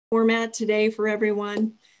format today for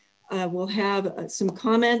everyone. We'll have some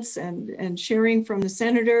comments and sharing from the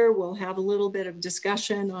senator. We'll have a little bit of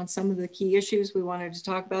discussion on some of the key issues we wanted to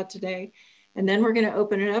talk about today. And then we're going to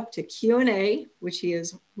open it up to Q&A, which he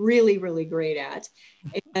is really, really great at.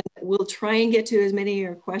 And we'll try and get to as many of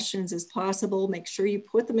your questions as possible. Make sure you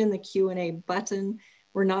put them in the Q&A button.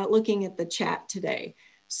 We're not looking at the chat today.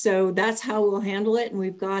 So that's how we'll handle it. And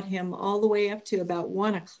we've got him all the way up to about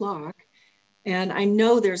 1 o'clock. And I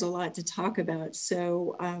know there's a lot to talk about.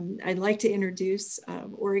 So I'd like to introduce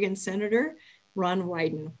Oregon Senator Ron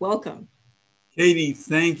Wyden. Welcome. Katie,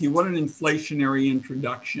 thank you. What an inflationary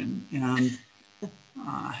introduction. And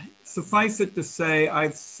suffice it to say,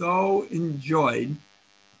 I've so enjoyed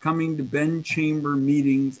coming to Ben Chamber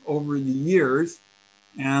meetings over the years.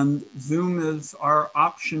 And Zoom is our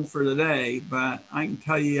option for today. But I can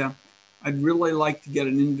tell you, I'd really like to get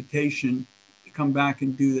an invitation to come back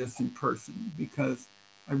and do this in person, because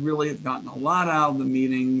I really have gotten a lot out of the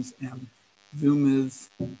meetings, and Zoom is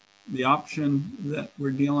the option that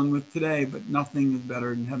we're dealing with today, but nothing is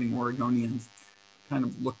better than having Oregonians kind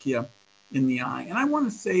of look you in the eye. And I want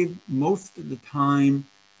to save most of the time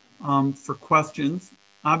for questions.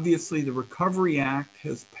 Obviously, the Recovery Act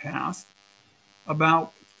has passed.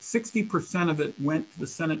 About 60% of it went to the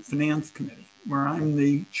Senate Finance Committee, where I'm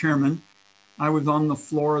the chairman. I was on the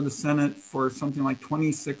floor of the Senate for something like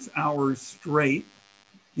 26 hours straight,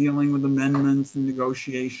 dealing with amendments and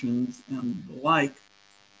negotiations and the like.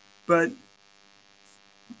 But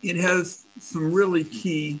it has some really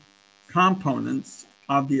key components,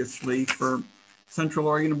 obviously, for Central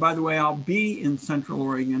Oregon. And by the way, I'll be in Central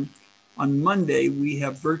Oregon on Monday. We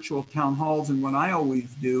have virtual town halls, and what I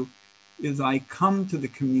always do is I come to the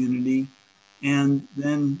community and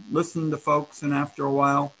then listen to folks, and after a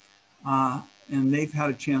while, and they've had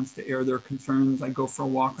a chance to air their concerns, I go for a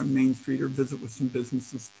walk on Main Street or visit with some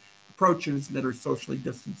businesses, approaches that are socially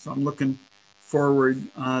distant. So I'm looking forward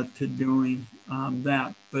to doing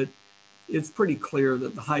that. But it's pretty clear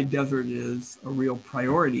that the high desert is a real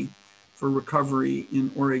priority for recovery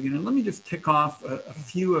in Oregon. And let me just tick off a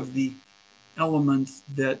few of the elements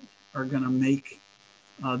that are going to make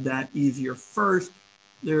that easier. First,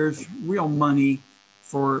 there's real money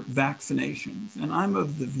for vaccinations. And I'm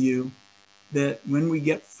of the view that when we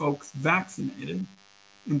get folks vaccinated,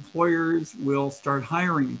 employers will start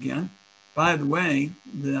hiring again. By the way,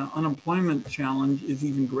 the unemployment challenge is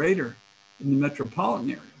even greater in the metropolitan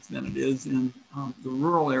areas than it is in the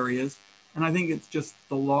rural areas. And I think it's just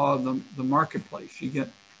the law of the marketplace. You get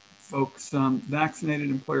folks vaccinated,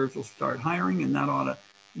 employers will start hiring, and that ought to,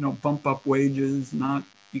 bump up wages, not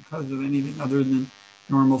because of anything other than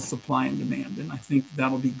normal supply and demand. And I think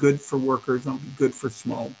that'll be good for workers, that'll be good for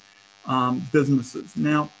small businesses.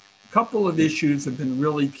 Now, a couple of issues have been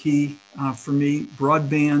really key for me.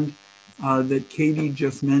 Broadband that Katie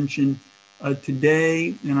just mentioned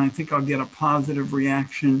today, and I think I'll get a positive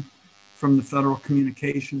reaction from the Federal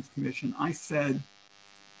Communications Commission. I said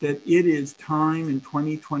that it is time in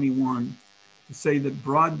 2021 to say that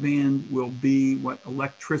broadband will be what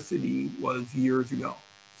electricity was years ago,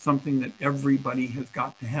 something that everybody has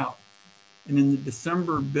got to have. And in the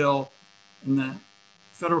December bill, and the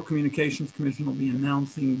Federal Communications Commission will be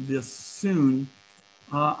announcing this soon,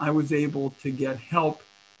 I was able to get help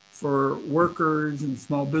for workers and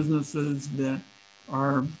small businesses that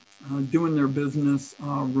are doing their business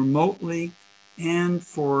remotely, and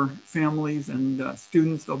for families and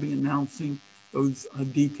students. They'll be announcing those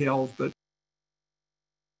details. But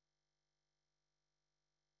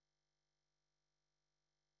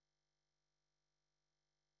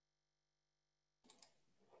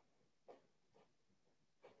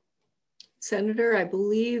Senator, I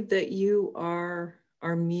believe that you are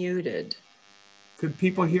muted. Could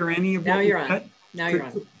people hear any of now what you're on. Now you're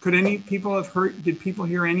on. Could any people have heard? Did people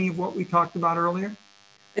hear any of what we talked about earlier?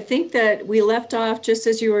 I think that we left off just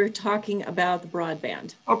as you were talking about the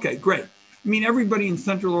broadband. Okay, great. I mean, everybody in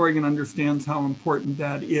Central Oregon understands how important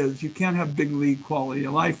that is. You can't have big league quality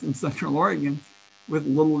of life in Central Oregon with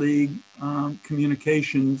little league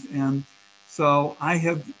communications. And so I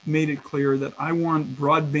have made it clear that I want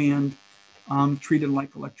broadband treated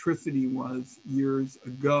like electricity was years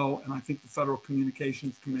ago. And I think the Federal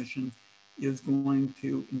Communications Commission is going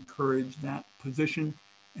to encourage that position.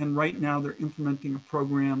 And right now they're implementing a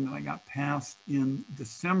program that I got passed in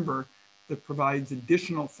December that provides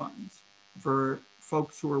additional funds for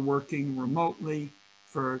folks who are working remotely,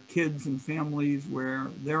 for kids and families where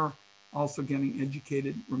they're also getting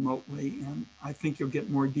educated remotely. And I think you'll get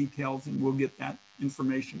more details, and we'll get that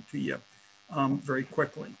information to you very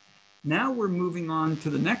quickly. Now we're moving on to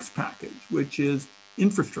the next package, which is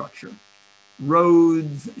infrastructure.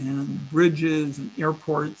 roads and bridges and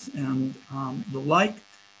airports and the like.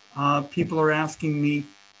 People are asking me,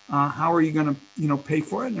 how are you going to, pay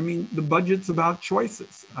for it? I mean, the budget's about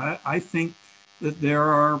choices. I think that there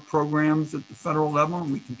are programs at the federal level,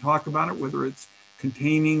 and we can talk about it, whether it's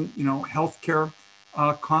containing, healthcare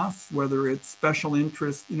costs, whether it's special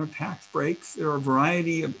interest, tax breaks. There are a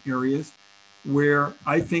variety of areas where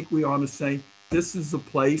I think we ought to say, this is the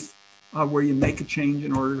place where you make a change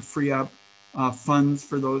in order to free up funds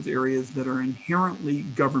for those areas that are inherently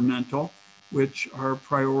governmental, which are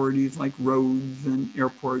priorities like roads and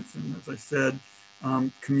airports, and as I said,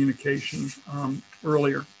 communications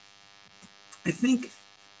earlier. I think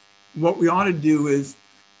what we ought to do is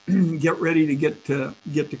get ready to get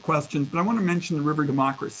to questions, but I want to mention the River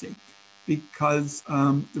Democracy, because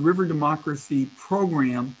the River Democracy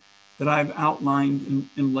program that I've outlined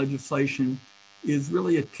in legislation is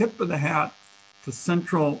really a tip of the hat to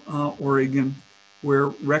Central Oregon, where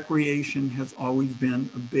recreation has always been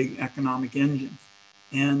a big economic engine.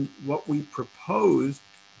 And what we propose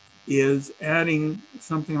is adding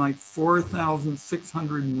something like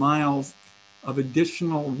 4,600 miles of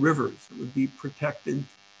additional rivers that would be protected.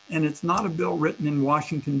 And it's not a bill written in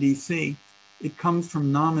Washington, D.C. It comes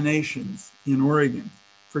from nominations in Oregon.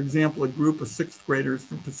 For example, a group of sixth graders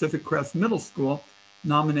from Pacific Crest Middle School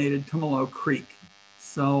nominated Tumalo Creek.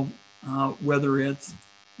 So whether it's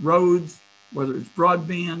roads, whether it's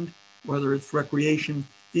broadband, whether it's recreation,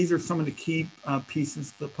 these are some of the key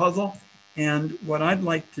pieces of the puzzle. And what I'd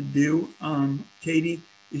like to do, Katie,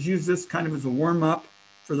 is use this kind of as a warm-up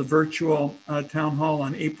for the virtual town hall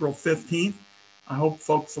on April 15th. I hope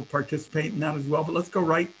folks will participate in that as well. But let's go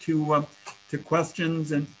right to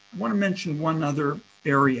questions. And I want to mention one other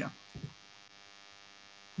area.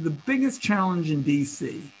 The biggest challenge in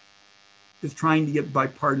DC is trying to get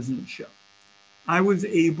bipartisanship. I was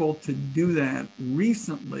able to do that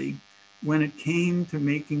recently when it came to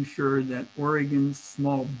making sure that Oregon's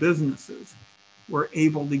small businesses were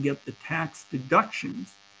able to get the tax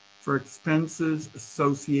deductions for expenses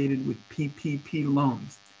associated with PPP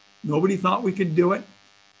loans. Nobody thought we could do it.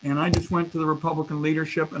 And I just went to the Republican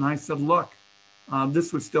leadership and I said, look,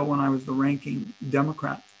 this was still when I was the ranking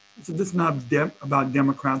Democrat. I said, this is not about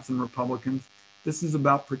Democrats and Republicans. This is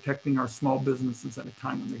about protecting our small businesses at a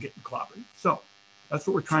time when they're getting clobbered. So that's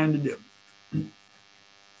what we're trying to do.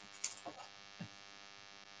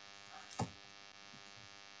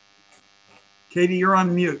 Katie, you're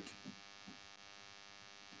on mute.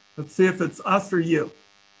 Let's see if it's us or you.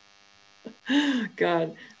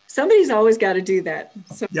 God, somebody's always got to do that.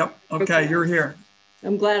 So, yep. Okay, you're here.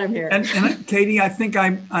 I'm glad I'm here. And Katie, I think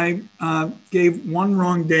I gave one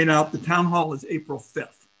wrong date out. The town hall is April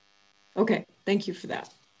 5th. Okay, thank you for that.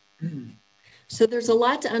 So there's a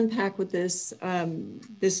lot to unpack with this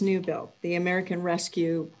this new bill, the American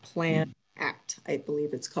Rescue Plan Act, I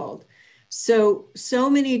believe it's called. So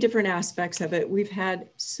many different aspects of it. We've had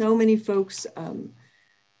so many folks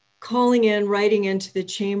calling in, writing into the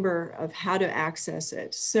chamber of how to access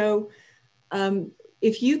it. So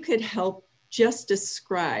if you could help just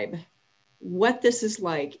describe what this is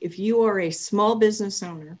like. If you are a small business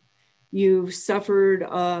owner, you've suffered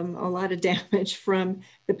a lot of damage from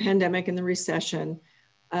the pandemic and the recession.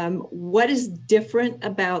 What is different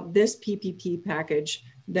about this PPP package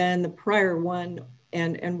than the prior one,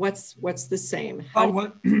 and what's the same?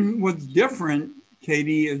 What's different,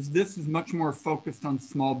 Katie, is this is much more focused on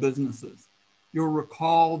small businesses. You'll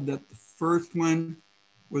recall that the first one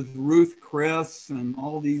was Ruth Chris and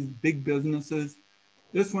all these big businesses.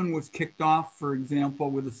 This one was kicked off, for example,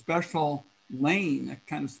 with a special lane, a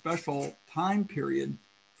kind of special time period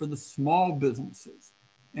for the small businesses.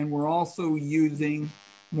 And we're also using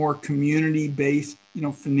more community-based,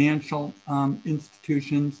 financial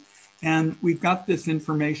institutions. And we've got this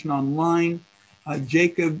information online.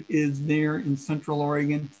 Jacob is there in Central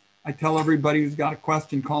Oregon. I tell everybody who's got a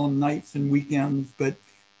question, call them nights and weekends. But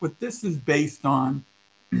what this is based on,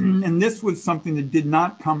 and this was something that did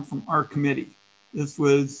not come from our committee. This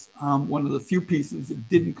was one of the few pieces that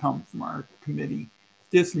didn't come from our committee.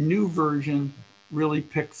 This new version really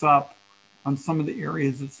picks up on some of the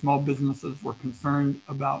areas that small businesses were concerned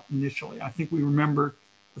about initially. I think we remember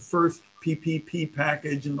the first PPP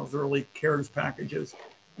package and those early CARES packages,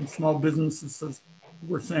 and small businesses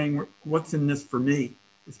were saying, what's in this for me?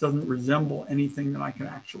 This doesn't resemble anything that I can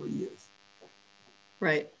actually use.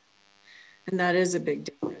 Right. And that is a big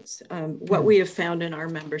difference. What we have found in our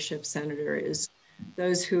membership, Senator, is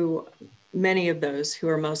many of those who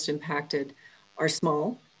are most impacted are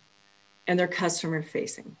small and they're customer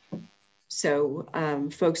facing. So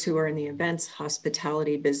folks who are in the events,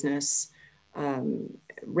 hospitality business,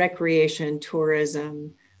 recreation,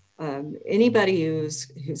 tourism, anybody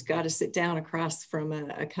who's got to sit down across from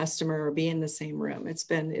a customer or be in the same room. It's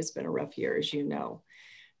been a rough year, as you know.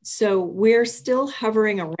 So we're still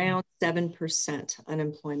hovering around 7%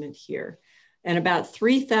 unemployment here. And about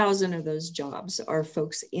 3,000 of those jobs are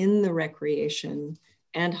folks in the recreation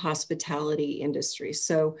and hospitality industry.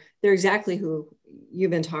 So they're exactly who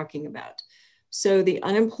you've been talking about. So the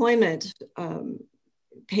unemployment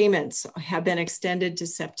payments have been extended to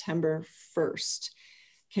September 1st.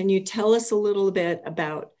 Can you tell us a little bit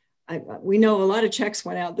about, we know a lot of checks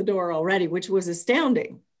went out the door already, which was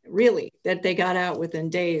astounding, really, that they got out within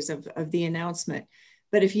days of the announcement.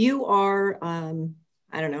 But if you are,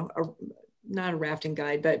 I don't know, not a rafting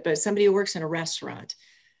guide, but somebody who works in a restaurant,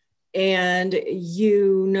 and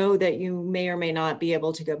you know that you may or may not be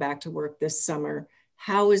able to go back to work this summer,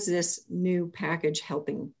 how is this new package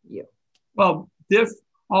helping you? Well, this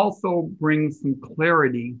also brings some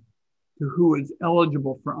clarity to who is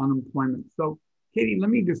eligible for unemployment. So, Katie, let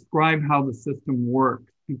me describe how the system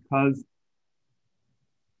works, because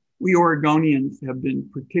we Oregonians have been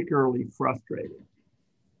particularly frustrated.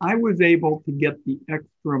 I was able to get the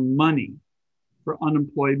extra money for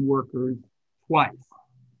unemployed workers twice.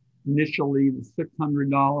 Initially, the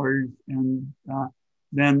 $600, and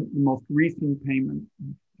then the most recent payment,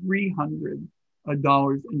 $300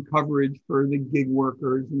 in coverage for the gig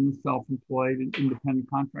workers and the self-employed and independent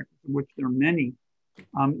contractors, of which there are many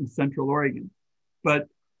in Central Oregon. But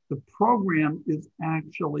the program is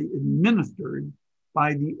actually administered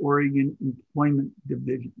by the Oregon Employment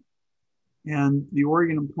Division. And the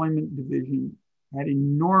Oregon Employment Division had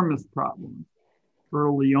enormous problems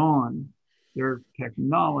early on. Their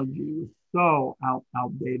technology was so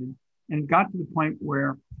outdated, and got to the point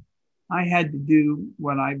where I had to do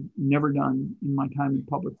what I've never done in my time in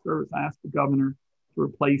public service. I asked the governor to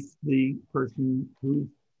replace the person who's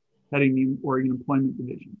heading the Oregon Employment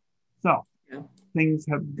Division. So things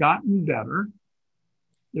have gotten better.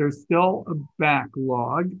 There's still a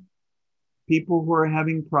backlog. People who are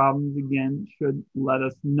having problems, again, should let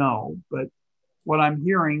us know. But what I'm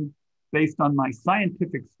hearing, based on my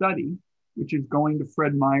scientific study, which is going to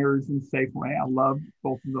Fred Meyer's and Safeway, I love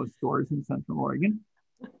both of those stores in Central Oregon,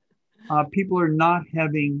 people are not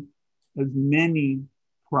having as many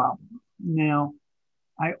problems. Now,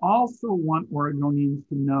 I also want Oregonians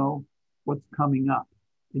to know what's coming up,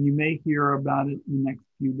 and you may hear about it in the next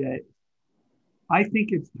few days. I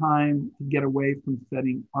think it's time to get away from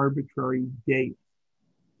setting arbitrary dates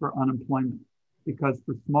for unemployment, because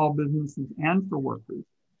for small businesses and for workers,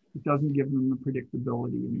 it doesn't give them the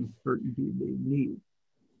predictability and the certainty they need.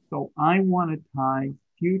 So I want to tie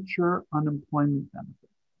future unemployment benefits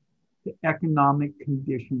to economic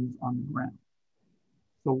conditions on the ground.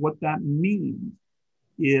 So what that means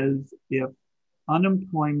is if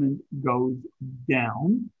unemployment goes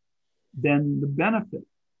down, then the benefit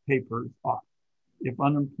tapers off. If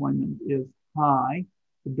unemployment is high,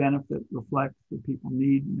 the benefit reflects that people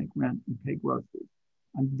need to make rent and pay groceries.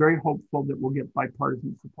 I'm very hopeful that we'll get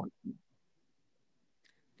bipartisan support.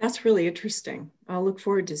 That's really interesting. I'll look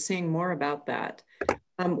forward to seeing more about that.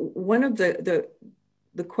 One of the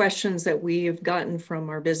questions that we have gotten from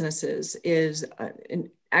our businesses is, and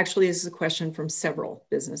actually this is a question from several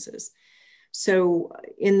businesses. So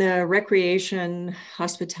in the recreation,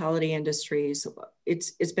 hospitality industries,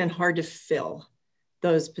 it's been hard to fill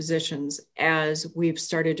those positions as we've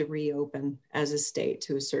started to reopen as a state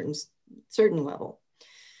to a certain level.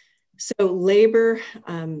 So labor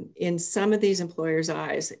in some of these employers'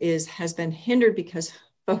 eyes has been hindered because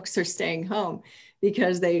folks are staying home,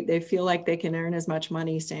 because they feel like they can earn as much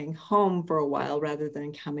money staying home for a while rather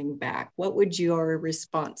than coming back. What would your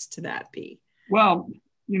response to that be? Well,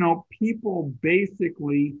 people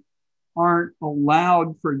basically aren't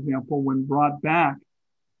allowed, for example, when brought back,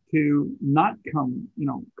 to not come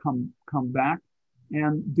back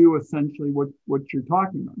and do essentially what you're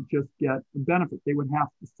talking about, just get the benefit. They would have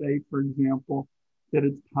to say, for example, that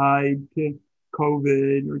it's tied to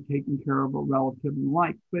COVID or taking care of a relative and the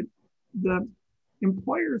like. But the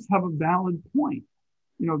employers have a valid point.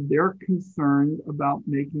 They're concerned about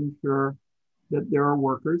making sure that there are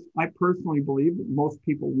workers. I personally believe that most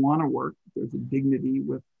people want to work. There's a dignity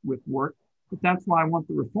with work, but that's why I want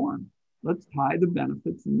the reform. Let's tie the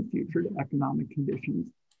benefits in the future to economic conditions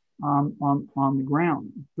on the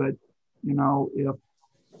ground. But if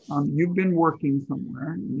you've been working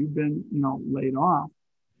somewhere and you've been laid off,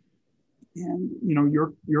 and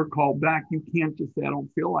you're called back, you can't just say I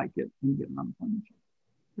don't feel like it and get an unemployment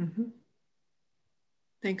check. Mm-hmm.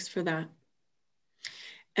 Thanks for that.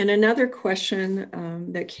 And another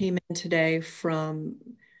question that came in today from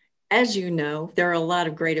as you know, there are a lot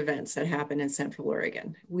of great events that happen in Central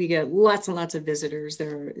Oregon. We get lots and lots of visitors.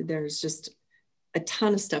 There's just a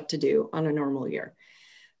ton of stuff to do on a normal year.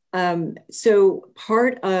 So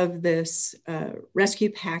part of this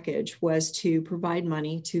rescue package was to provide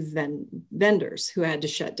money to vendors who had to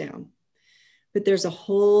shut down. But there's a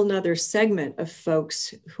whole nother segment of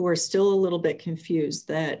folks who are still a little bit confused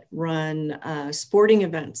that run sporting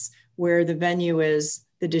events where the venue is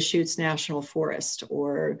the Deschutes National Forest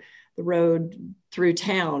or the road through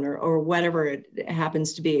town or whatever it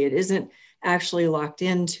happens to be. It isn't actually locked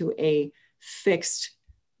into a fixed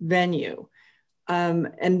venue.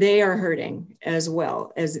 And they are hurting as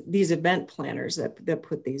well as these event planners that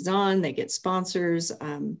put these on. They get sponsors,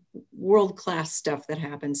 world-class stuff that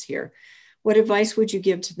happens here. What advice would you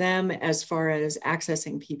give to them as far as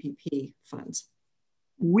accessing PPP funds?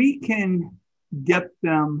 We can get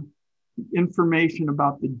them information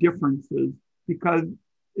about the differences because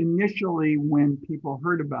initially when people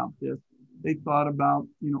heard about this, they thought about,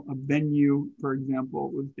 a venue, for example,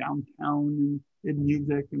 it was downtown and did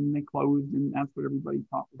music and they closed and that's what everybody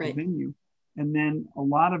thought was a venue. And then a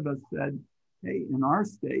lot of us said, hey, in our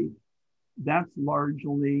state, that's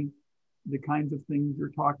largely the kinds of things you're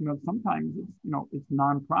talking about. Sometimes it's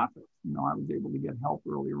nonprofits. I was able to get help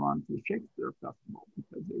earlier on for the Shakespeare Festival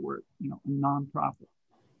because they were, a nonprofit.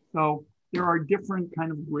 So there are different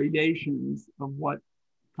kind of gradations of what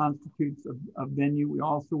constitutes a venue. We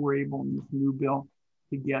also were able in this new bill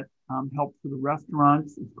to get help for the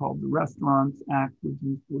restaurants. It's called the Restaurants Act,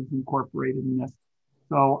 which was incorporated in this.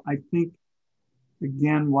 So I think,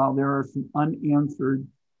 again, while there are some unanswered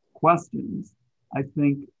questions, I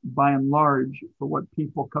think by and large, for what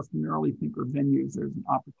people customarily think are venues, there's an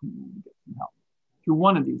opportunity to get some help through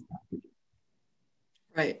one of these packages.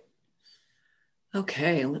 Right.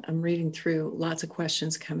 Okay, I'm reading through lots of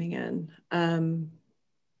questions coming in.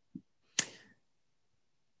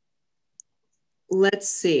 Let's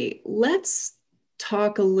see. Let's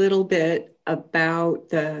talk a little bit about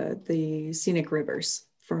the scenic rivers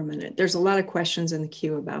for a minute. There's a lot of questions in the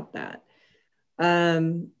queue about that.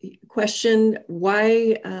 Question,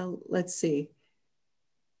 why, let's see.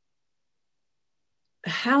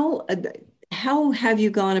 How have you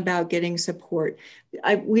gone about getting support?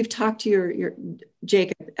 We've talked to your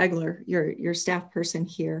Jacob Egler, your staff person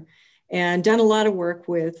here, and done a lot of work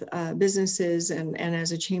with businesses and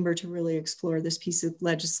as a chamber to really explore this piece of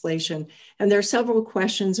legislation. And there are several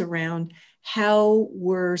questions around how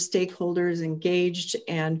were stakeholders engaged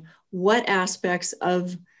and what aspects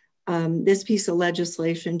of this piece of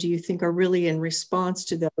legislation do you think are really in response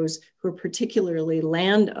to those who are particularly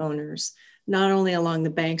landowners, not only along the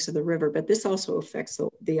banks of the river, but this also affects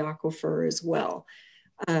the aquifer as well.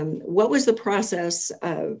 What was the process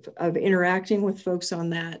of interacting with folks on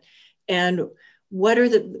that? And what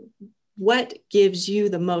gives you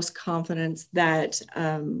the most confidence that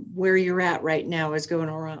where you're at right now is going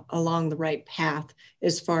along the right path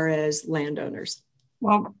as far as landowners?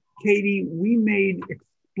 Well, Katie, we made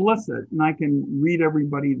explicit, and I can read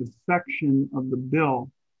everybody the section of the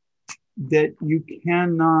bill, that you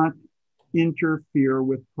cannot interfere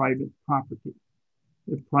with private property.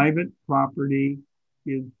 The private property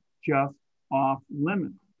is just off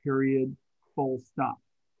limits, period, full stop.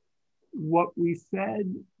 What we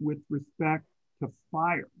said with respect to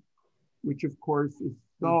fire, which of course is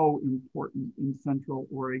so important in Central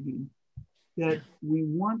Oregon, that we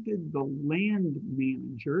wanted the land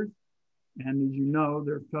managers, and as you know,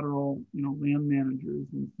 there are federal land managers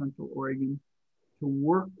in Central Oregon, to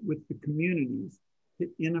work with the communities to,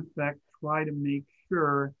 in effect, try to make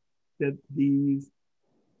sure that these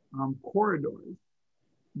corridors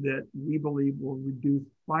that we believe will reduce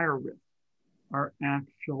fire risk are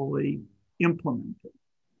actually implemented.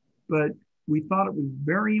 But we thought it was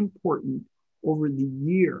very important over the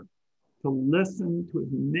year to listen to as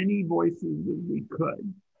many voices as we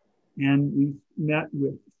could. And we met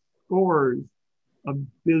with scores of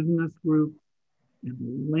business groups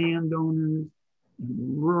and landowners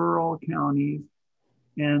and rural counties.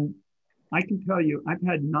 And I can tell you, I've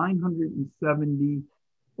had 970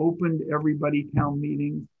 open to everybody town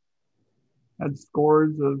meetings, had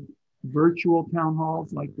scores of virtual town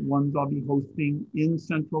halls like the ones I'll be hosting in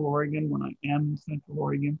Central Oregon when I am in Central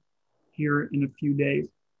Oregon here in a few days.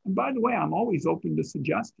 And by the way, I'm always open to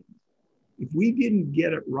suggestions. If we didn't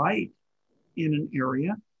get it right in an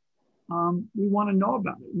area, we want to know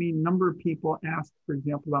about it. I mean, a number of people asked, for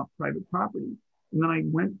example, about private property. And then I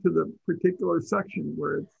went to the particular section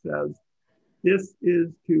where it says, this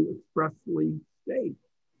is to expressly state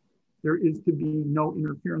there is to be no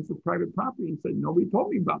interference with private property, and said, nobody told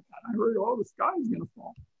me about that. I heard, oh, the sky is going to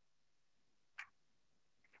fall.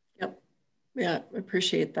 Yeah,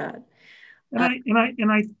 appreciate that. I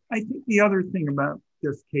think the other thing about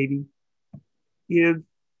this, Katie, is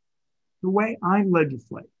the way I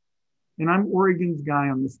legislate. And I'm Oregon's guy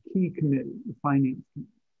on this key committee, the finance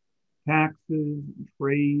committee, taxes, and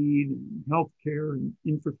trade, and healthcare, and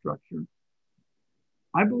infrastructure.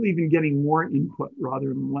 I believe in getting more input rather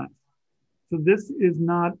than less. So this is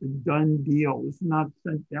not a done deal. This is not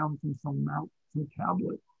sent down from some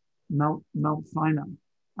tablet, Mount Sinai.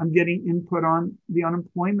 I'm getting input on the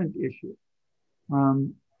unemployment issue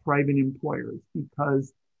from private employers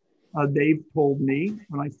because they've told me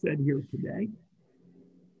when I said here today,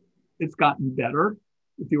 it's gotten better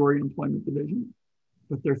with the Oregon Employment Division,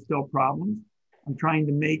 but there's still problems. I'm trying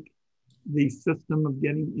to make the system of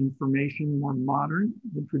getting information more modern,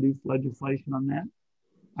 introduce legislation on that.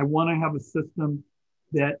 I want to have a system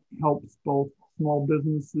that helps both small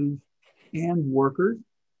businesses and workers,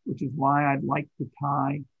 which is why I'd like to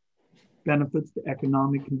tie benefits to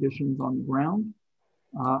economic conditions on the ground.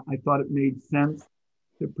 I thought it made sense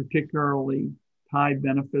to particularly tie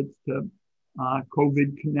benefits to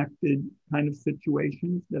COVID-connected kind of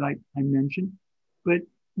situations that I mentioned, but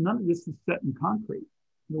none of this is set in concrete.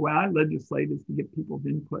 The way I legislate is to get people's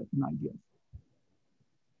input and ideas.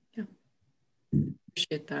 Yeah,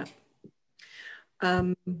 appreciate that.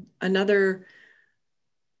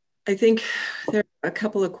 I think there are a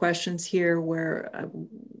couple of questions here where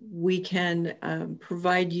we can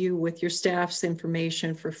provide you with your staff's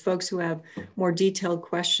information for folks who have more detailed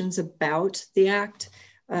questions about the Act,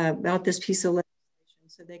 about this piece of legislation,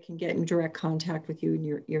 so they can get in direct contact with you and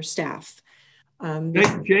your staff.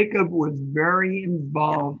 Jacob was very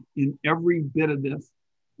involved in every bit of this,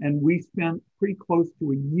 and we spent pretty close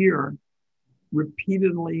to a year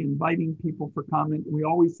repeatedly inviting people for comment. We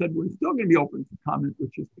always said we're still going to be open for comment,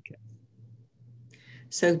 which is the case.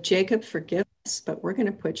 So Jacob, forgive us, but we're going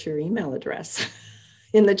to put your email address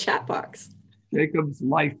in the chat box. Jacob's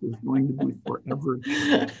life is going to be forever.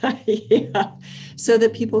 Yeah, so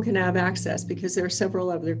that people can have access, because there are several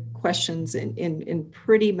other questions in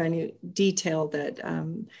pretty many detail that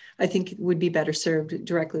I think would be better served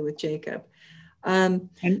directly with Jacob. And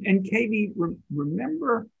Katie,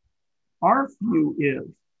 remember, our view is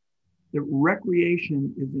that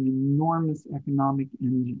recreation is an enormous economic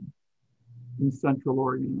engine in Central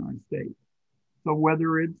Oregon, our state. So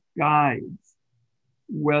whether it's guides,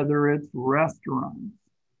 whether it's restaurants,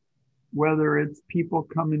 whether it's people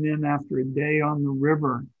coming in after a day on the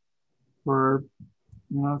river for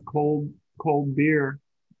cold beer,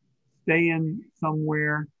 staying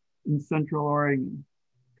somewhere in Central Oregon,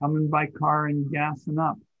 coming by car and gassing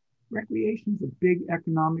up. Recreation is a big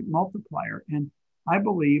economic multiplier. And I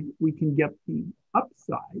believe we can get the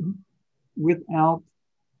upside without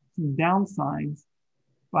some downsides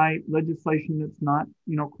by legislation that's not,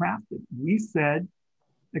 crafted. We said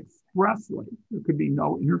expressly there could be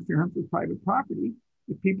no interference with private property.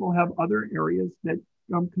 If people have other areas that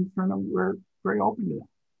I'm concerned of, we're very open to that.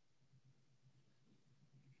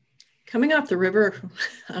 Coming off the river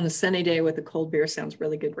on a sunny day with a cold beer sounds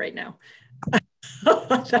really good right now.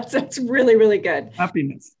 That's really, really good.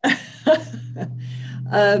 Happiness.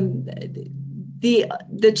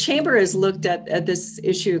 The chamber has looked at this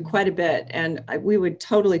issue quite a bit, and we would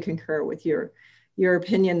totally concur with your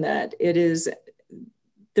opinion that it is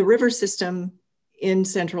the river system in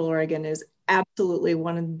Central Oregon is absolutely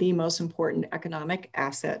one of the most important economic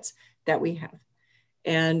assets that we have.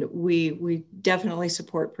 And we definitely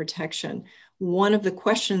support protection. One of the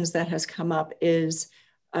questions that has come up is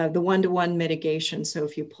the one-to-one mitigation. So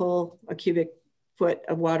if you pull a cubic foot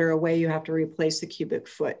of water away, you have to replace the cubic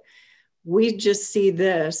foot. We just see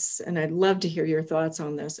this, and I'd love to hear your thoughts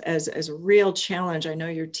on this, as a real challenge. I know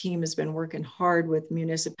your team has been working hard with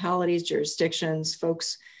municipalities, jurisdictions,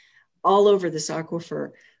 folks all over this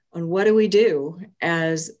aquifer on what do we do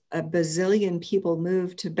as a bazillion people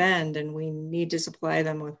move to Bend and we need to supply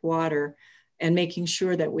them with water, and making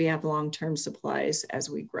sure that we have long-term supplies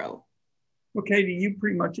as we grow. Well, Katie, you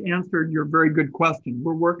pretty much answered your very good question.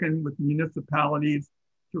 We're working with municipalities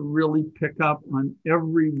to really pick up on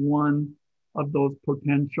every one of those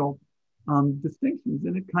potential distinctions.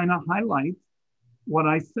 And it kind of highlights what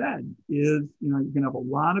I said is, you're going to have a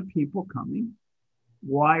lot of people coming.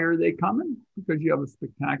 Why are they coming? Because you have a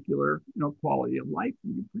spectacular, quality of life,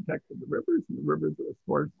 and you protected the rivers, and the rivers are a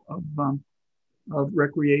source of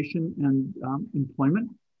recreation and employment.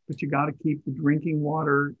 But you got to keep the drinking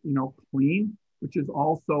water, clean, which is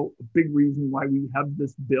also a big reason why we have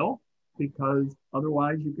this bill, because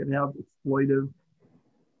otherwise you could have exploitive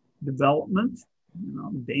development,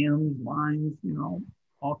 dams, lines,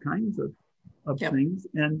 all kinds of Yep. things.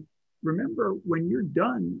 And remember, when you're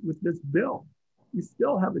done with this bill, you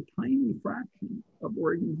still have a tiny fraction of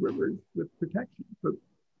Oregon's rivers with protection. So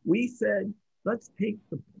we said, let's take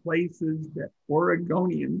the places that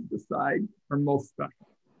Oregonians decide are most special.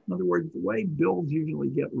 In other words, the way bills usually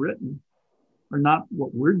get written are not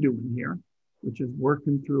what we're doing here, which is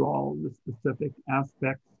working through all the specific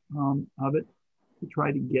aspects of it to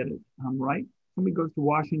try to get it right. Somebody goes to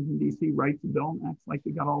Washington, D.C., writes a bill, and acts like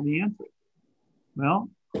they got all the answers. Well,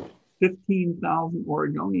 15,000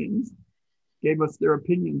 Oregonians gave us their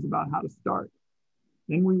opinions about how to start.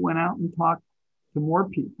 Then we went out and talked to more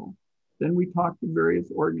people. Then we talked to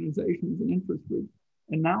various organizations and interest groups.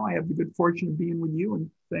 And now I have the good fortune of being with you and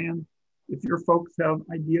saying, if your folks have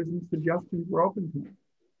ideas and suggestions, we're open to them.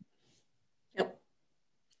 Yep.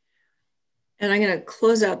 And I'm going to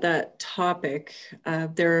close out that topic.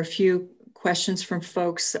 There are a few questions from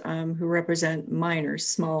folks who represent miners,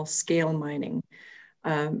 small scale mining.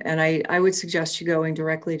 And I would suggest you going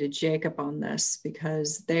directly to Jacob on this,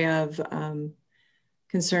 because they have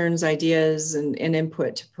concerns, ideas, and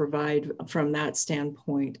input to provide from that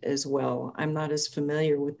standpoint as well. I'm not as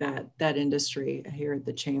familiar with that industry here at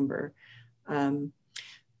the Chamber.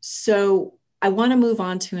 So I want to move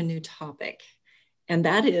on to a new topic, and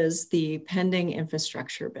that is the pending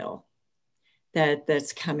infrastructure bill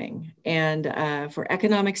that's coming. And for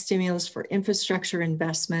economic stimulus, for infrastructure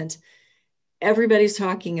investment, everybody's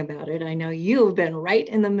talking about it. I know you have been right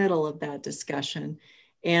in the middle of that discussion.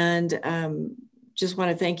 And just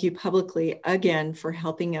want to thank you publicly again for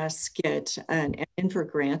helping us get an infra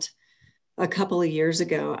grant. A couple of years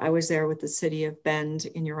ago, I was there with the city of Bend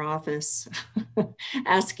in your office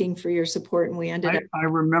asking for your support, and we ended up. I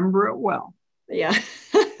remember it well. Yeah.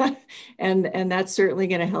 and that's certainly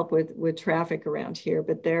going to help with traffic around here.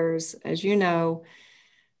 But there's, as you know,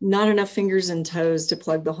 not enough fingers and toes to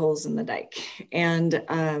plug the holes in the dike. And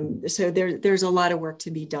so there's a lot of work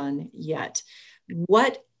to be done yet.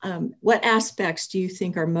 What aspects do you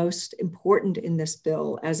think are most important in this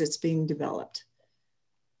bill as it's being developed?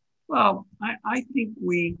 Well, I think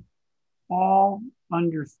we all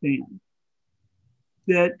understand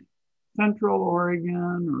that Central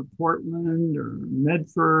Oregon or Portland or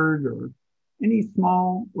Medford or any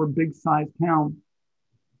small or big sized town,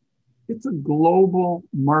 it's a global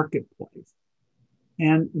marketplace,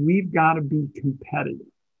 and we've got to be competitive.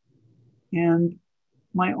 And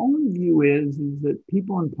my own view is that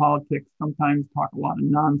people in politics sometimes talk a lot of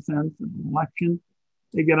nonsense in an election.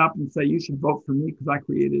 They get up and say, you should vote for me because I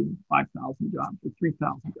created 5,000 jobs or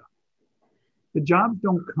 3,000 jobs. The jobs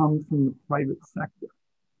don't come from the private sector.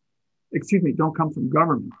 Excuse me, don't come from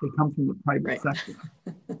government. They come from the private sector.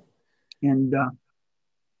 And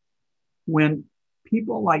when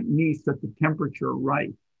people like me set the temperature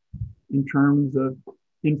right in terms of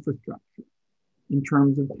infrastructure, in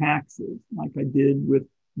terms of taxes, like I did with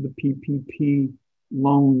the PPP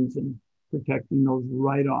loans and protecting those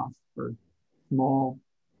write-offs for small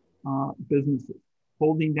businesses,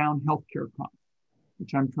 holding down healthcare costs,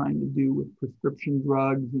 which I'm trying to do with prescription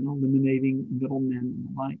drugs and eliminating middlemen and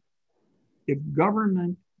the like. If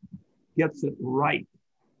government gets it right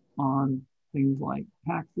on things like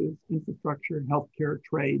taxes, infrastructure, healthcare,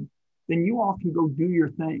 trade, then you all can go do your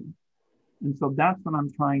thing. And so that's what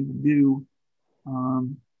I'm trying to do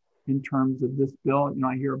in terms of this bill. You know,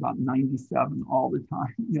 I hear about 97 all the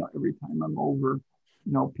time. You know, every time I'm over,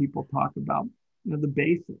 you know, people talk about, you know, the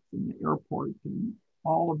basics in the airport and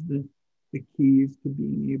all of the keys to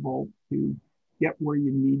being able to get where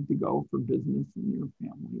you need to go for business and your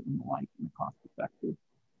family and the like in a cost-effective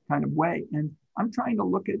kind of way. And I'm trying to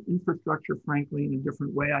look at infrastructure, frankly, in a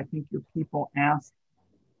different way. I think your people asked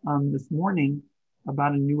this morning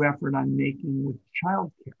about a new effort I'm making with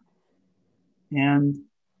childcare. And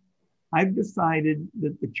I've decided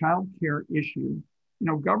that the childcare issue, you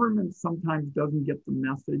know, government sometimes doesn't get the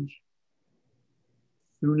message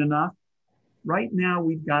soon enough. Right now,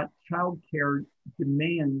 we've got childcare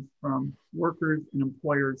demands from workers and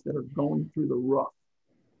employers that are going through the roof.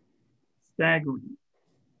 Staggering.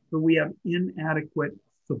 So we have inadequate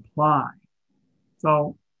supply.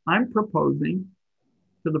 So I'm proposing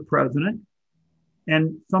to the president,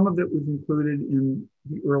 and some of it was included in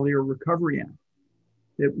the earlier Recovery Act,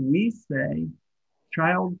 that we say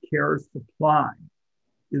child care supply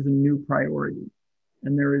is a new priority.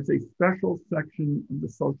 And there is a special section of the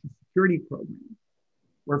Social Security program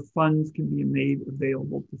where funds can be made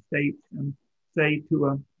available to states and say to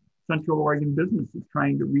a Central Oregon business is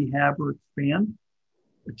trying to rehab or expand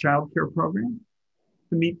a child care program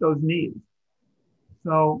to meet those needs.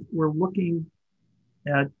 So we're looking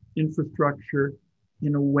at infrastructure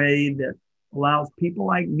in a way that allows people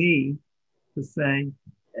like me to say,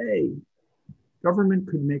 hey, government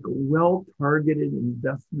could make a well-targeted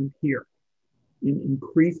investment here in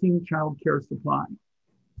increasing childcare supply.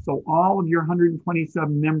 So all of your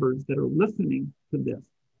 127 members that are listening to this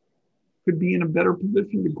could be in a better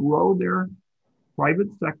position to grow their private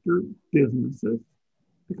sector businesses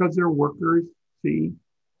because their workers see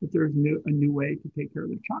that there's a new way to take care of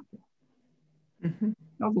their child. Mm-hmm.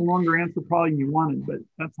 That was a longer answer probably than you wanted, but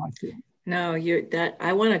that's how I see it. No,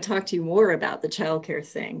 I want to talk to you more about the childcare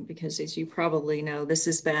thing, because as you probably know, this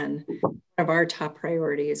has been one of our top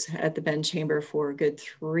priorities at the Bend Chamber for a good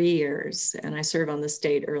 3 years. And I serve on the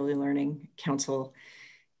State Early Learning Council.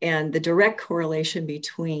 And the direct correlation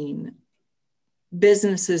between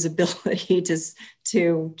businesses' ability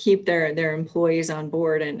to keep their employees on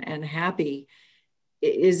board and happy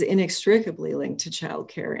is inextricably linked to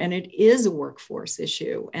childcare. And it is a workforce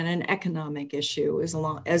issue and an economic issue, as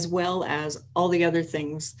well as all the other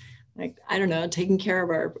things, like, I don't know, taking care of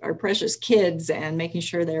our precious kids and making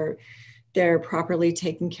sure they're properly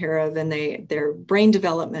taken care of, and their brain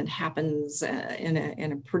development happens in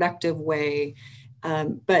a productive way.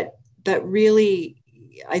 But really,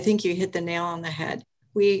 I think you hit the nail on the head.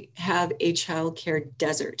 We have a childcare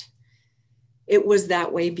desert. It was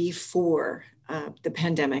that way before the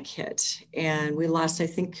pandemic hit, and we lost, I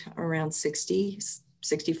think, around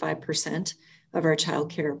 65% of our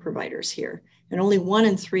childcare providers here. And only 1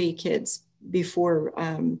 in 3 kids before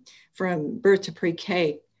from birth to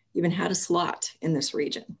pre-K even had a slot in this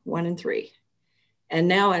region, 1 in 3. And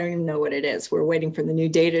now I don't even know what it is. We're waiting for the new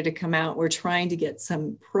data to come out. We're trying to get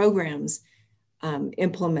some programs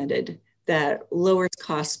implemented that lowers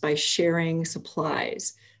costs by sharing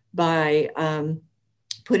supplies, by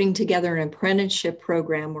putting together an apprenticeship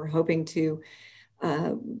program. We're hoping to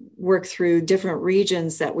work through different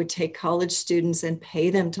regions that would take college students and pay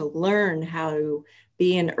them to learn how to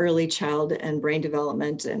be in early child and brain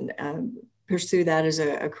development and pursue that as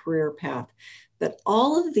a career path. But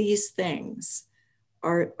all of these things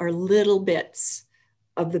are little bits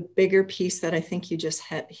of the bigger piece that I think you just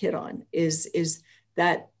hit on, is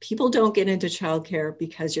that people don't get into childcare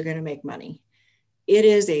because you're going to make money. It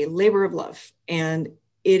is a labor of love, and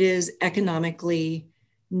it is economically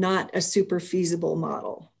not a super feasible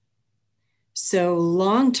model. So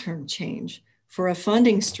long-term change for a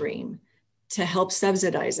funding stream to help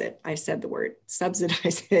subsidize it, I said the word,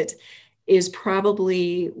 subsidize it, is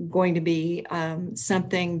probably going to be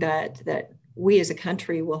something that we as a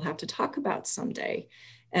country will have to talk about someday.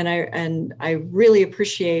 And I really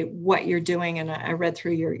appreciate what you're doing. And I read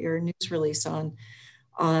through your news release on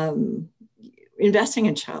investing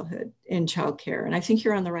in childcare. And I think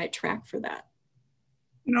you're on the right track for that.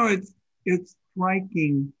 You know, it's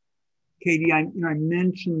striking, Katie. I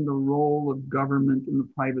mentioned the role of government in the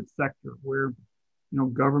private sector, where,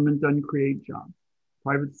 government doesn't create jobs.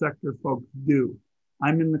 Private sector folks do.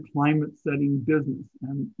 I'm in the climate setting business,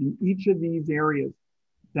 and in each of these areas,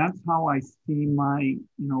 that's how I see my,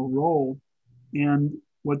 role. And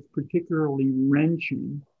what's particularly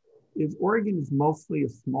wrenching is Oregon is mostly a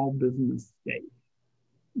small business state.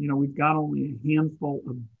 We've got only a handful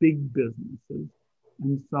of big businesses.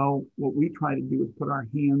 And so what we try to do is put our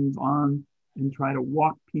hands on and try to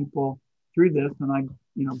walk people through this. And I've,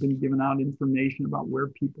 been giving out information about where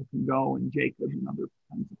people can go, and Jacob and other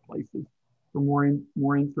kinds of places for more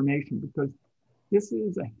information, because this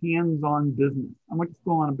is a hands-on business. I went to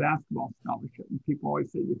school on a basketball scholarship, and people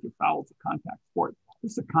always say that your foul is a contact sport.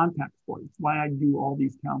 This is a contact sport. It's why I do all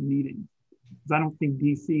these town meetings, because I don't think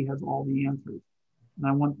DC has all the answers. And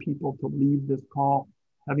I want people to leave this call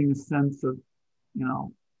having a sense of,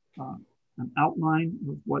 an outline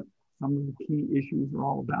of what some of the key issues are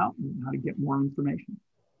all about and how to get more information.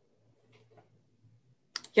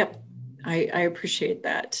 Yep, I appreciate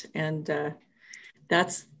that. And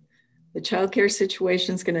that's the childcare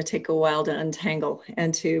situation is going to take a while to untangle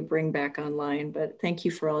and to bring back online. But thank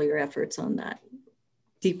you for all your efforts on that.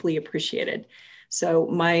 Deeply appreciated. So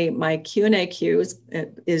my Q&A queue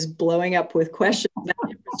is blowing up with questions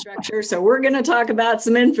about infrastructure. So we're going to talk about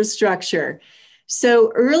some infrastructure.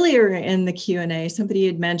 So earlier in the Q&A, somebody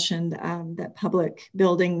had mentioned that public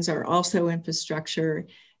buildings are also infrastructure.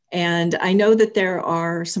 And I know that there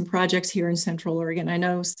are some projects here in Central Oregon. I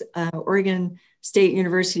know Oregon State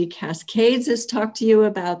University Cascades has talked to you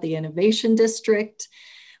about the Innovation District.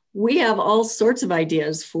 We have all sorts of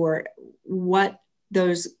ideas for what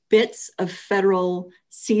those bits of federal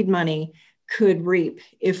seed money could reap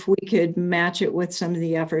if we could match it with some of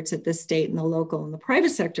the efforts at the state and the local and the private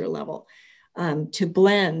sector level to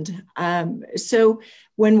blend. So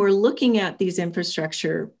when we're looking at these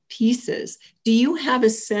infrastructure pieces, do you have a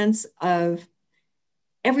sense of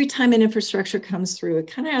every time an infrastructure comes through, it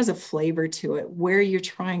kind of has a flavor to it where you're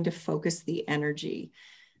trying to focus the energy.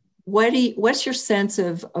 What's your sense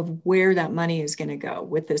of where that money is going to go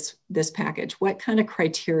with this package? What kind of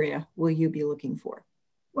criteria will you be looking for?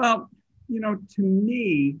 Well, to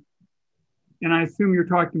me, and I assume you're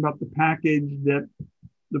talking about the package that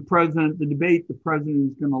the debate the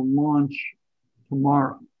president is going to launch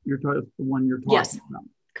tomorrow. That's the one you're talking yes, about.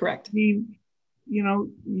 Correct. I mean,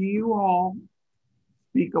 you all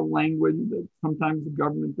speak a language that sometimes the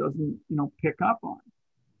government doesn't, pick up on.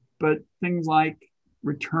 But things like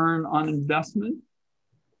return on investment,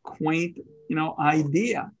 quaint,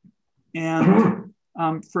 idea. And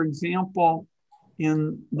for example,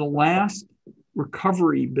 in the last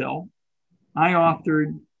recovery bill, I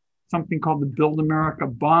authored something called the Build America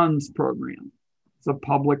Bonds Program. It's a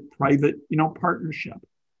public-private, partnership.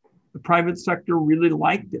 The private sector really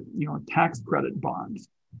liked it. Tax credit bonds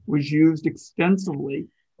was used extensively.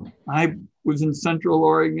 I was in Central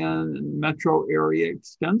Oregon and metro area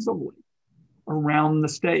extensively around the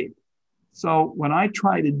state. So what I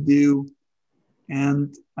try to do,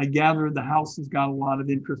 and I gather the House has got a lot of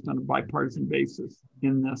interest on a bipartisan basis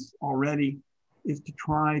in this already, is to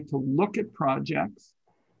try to look at projects,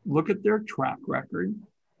 look at their track record,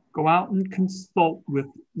 go out and consult with,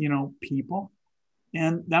 people.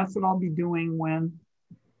 And that's what I'll be doing when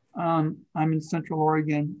I'm in Central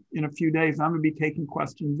Oregon in a few days. I'm going to be taking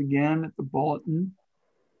questions again at the Bulletin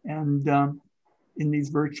and in these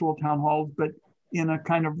virtual town halls, but in a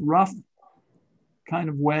kind of rough kind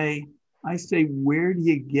of way. I say, where do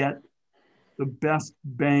you get the best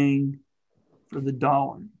bang for the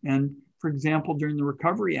dollar? And for example, during the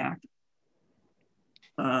Recovery Act,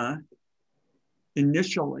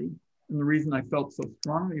 initially, and the reason I felt so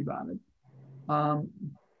strongly about it,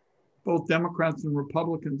 both Democrats and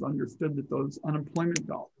Republicans understood that those unemployment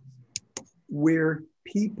dollars, where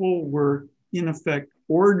people were in effect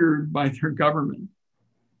ordered by their government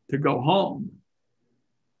to go home,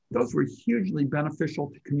 those were hugely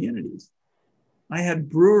beneficial to communities. I had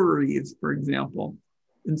breweries, for example,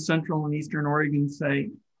 in Central and Eastern Oregon say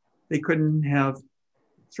they couldn't have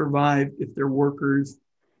survived if their workers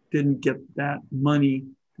didn't get that money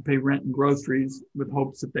to pay rent and groceries with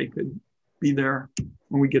hopes that they could be there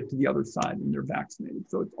when we get to the other side and they're vaccinated.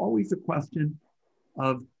 So it's always a question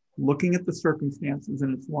of looking at the circumstances,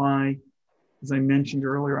 and it's why, as I mentioned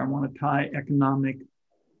earlier, I want to tie economic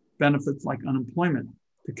benefits like unemployment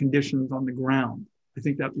to conditions on the ground. I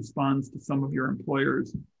think that responds to some of your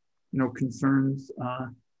employers' concerns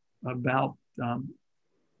about the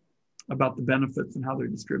benefits and how they're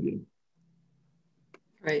distributed.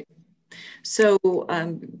 Right. So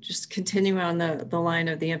just continue on the line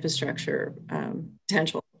of the infrastructure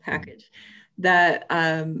potential package, that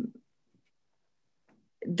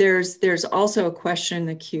there's also a question in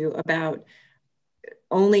the queue about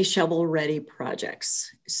only shovel-ready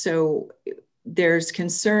projects. So there's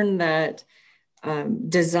concern that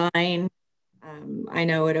design, I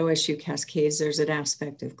know at OSU Cascades, there's an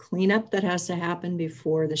aspect of cleanup that has to happen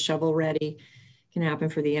before the shovel-ready can happen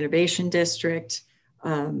for the Innovation District.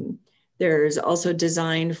 There's also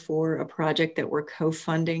design for a project that we're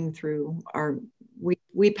co-funding through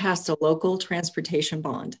we passed a local transportation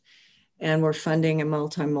bond, and we're funding a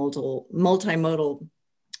multimodal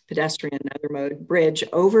pedestrian other mode bridge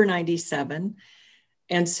over 97.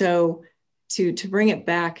 And so to bring it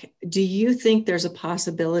back, do you think there's a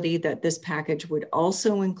possibility that this package would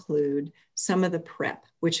also include some of the prep,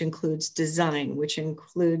 which includes design, which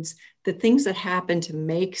includes the things that happen to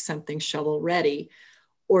make something shovel ready?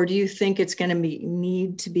 Or do you think it's going to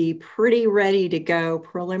need to be pretty ready to go?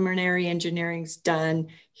 Preliminary engineering's done.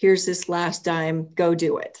 Here's this last dime, go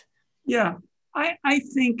do it. Yeah, I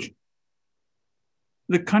think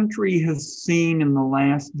the country has seen in the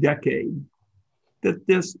last decade that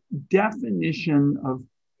this definition of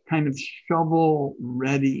kind of shovel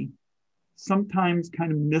ready sometimes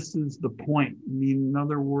kind of misses the point. I mean, in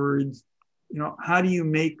other words, how do you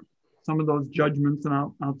make some of those judgments? And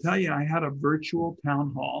I'll tell you, I had a virtual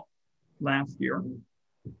town hall last year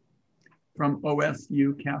from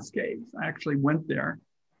OSU Cascades. I actually went there,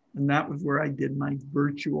 and that was where I did my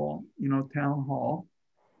virtual, town hall.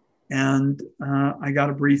 And I got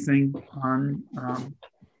a briefing on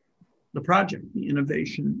the project, the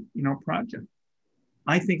innovation, project.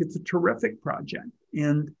 I think it's a terrific project.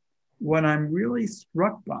 And what I'm really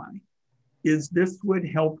struck by is this would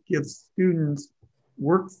help give students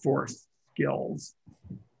workforce skills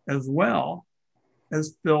as well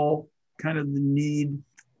as fill kind of the need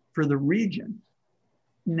for the region.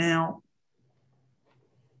 Now,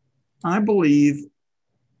 I believe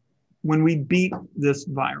when we beat this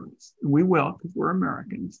virus, and we will because we're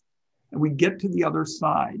Americans, and we get to the other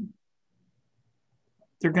side,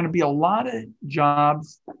 there are going to be a lot of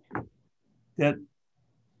jobs that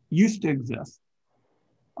used to exist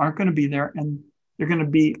aren't going to be there, and there are going to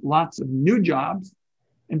be lots of new jobs,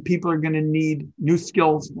 and people are going to need new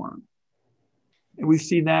skills for them. And we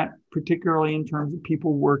see that particularly in terms of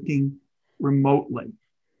people working remotely,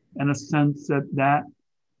 and a sense that that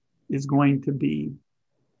is going to be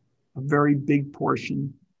a very big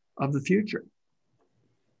portion of the future.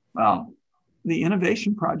 Well, the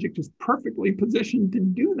Innovation Project is perfectly positioned to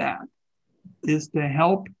do that, is to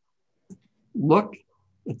help look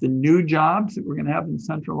at the new jobs that we're going to have in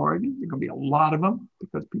Central Oregon. There are going to be a lot of them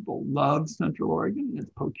because people love Central Oregon and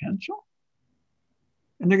its potential.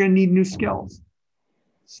 And they're going to need new skills.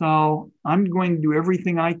 So I'm going to do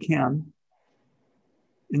everything I can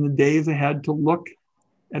in the days ahead to look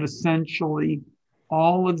at essentially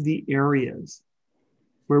all of the areas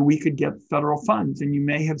where we could get federal funds. And you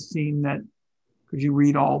may have seen that because you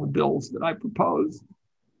read all the bills that I propose.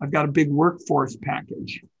 I've got a big workforce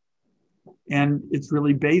package. And it's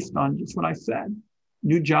really based on just what I said.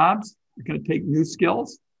 New jobs are going to take new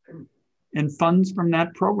skills, and funds from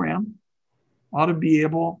that program ought to be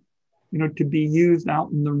able, to be used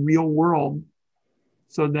out in the real world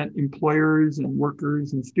so that employers and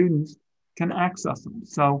workers and students can access them.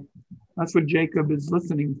 So that's what Jacob is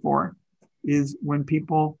listening for, is when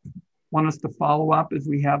people want us to follow up, as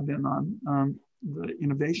we have been on the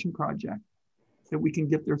Innovation Project, that we can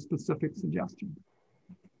get their specific suggestions.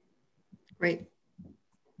 Great.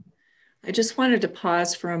 I just wanted to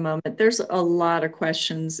pause for a moment. There's a lot of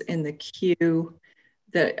questions in the queue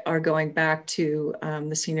that are going back to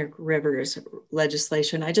the Scenic Rivers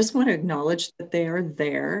legislation. I just want to acknowledge that they are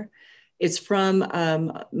there. It's from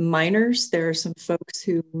miners. There are some folks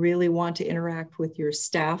who really want to interact with your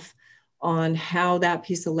staff on how that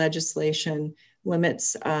piece of legislation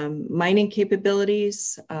limits mining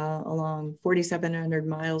capabilities along 4,700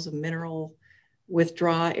 miles of mineral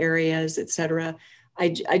withdraw areas, et cetera. I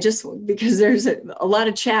just, because there's a lot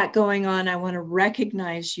of chat going on, I want to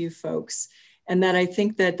recognize you folks, and that I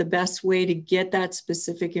think that the best way to get that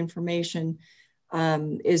specific information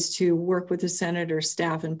is to work with the senator's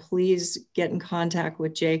staff, and please get in contact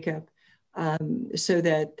with Jacob so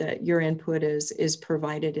that your input is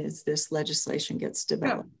provided as this legislation gets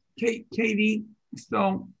developed. Yeah. Katie,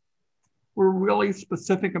 so we're really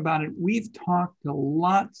specific about it. We've talked to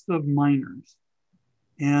lots of miners,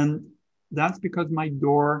 and that's because my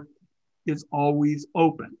door is always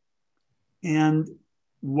open. And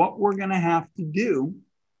what we're going to have to do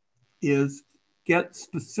is get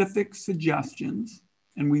specific suggestions,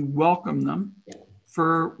 and we welcome them,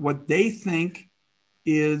 for what they think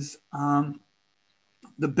is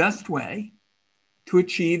the best way to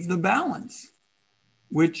achieve the balance,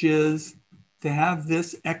 which is to have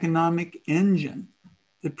this economic engine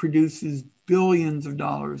that produces billions of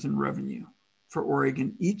dollars in revenue for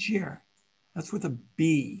Oregon each year. That's with a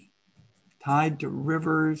B, tied to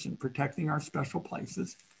rivers and protecting our special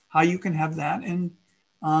places. How you can have that, and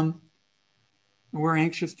we're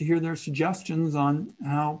anxious to hear their suggestions on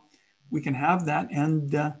how we can have that,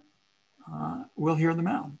 and we'll hear them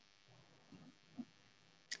out.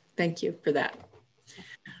 Thank you for that.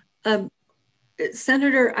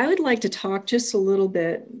 Senator, I would like to talk just a little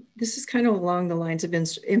bit. This is kind of along the lines of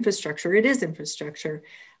infrastructure. It is infrastructure.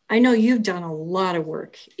 I know you've done a lot of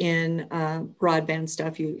work in broadband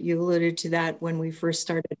stuff. You alluded to that when we first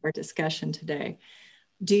started our discussion today.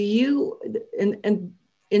 Do you,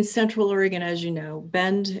 in Central Oregon, as you know,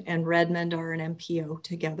 Bend and Redmond are an MPO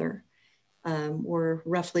together. We're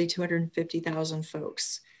roughly 250,000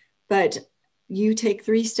 folks. But you take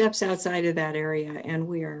 3 steps outside of that area and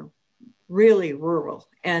we are really rural.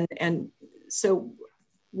 And so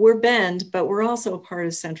we're Bend, but we're also a part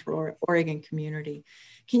of Central Oregon community.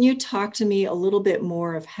 Can you talk to me a little bit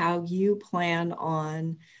more of how you plan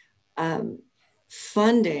on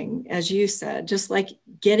funding, as you said, just like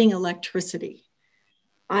getting electricity?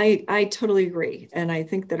 I totally agree. And I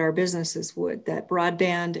think that our businesses would, that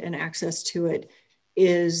broadband and access to it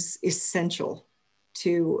is essential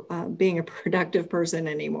to being a productive person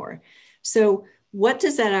anymore. So what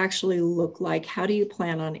does that actually look like? How do you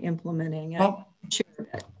plan on implementing it? Well,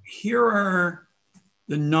 here are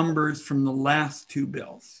the numbers from the last 2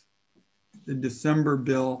 bills, the December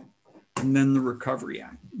bill and then the Recovery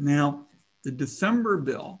Act. Now, the December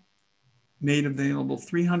bill made available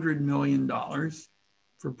 $300 million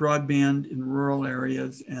for broadband in rural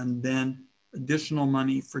areas, and then additional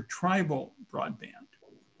money for tribal broadband.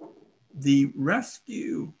 The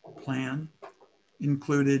rescue plan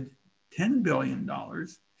included $10 billion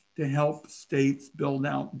to to help states build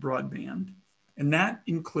out broadband. And that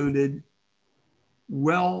included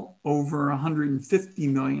well over $150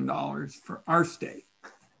 million for our state.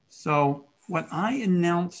 So what I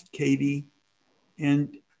announced, Katie,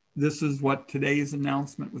 and this is what today's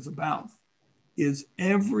announcement was about, is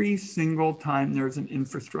every single time there's an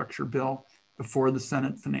infrastructure bill before the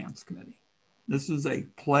Senate Finance Committee. This is a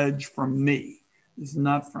pledge from me. This is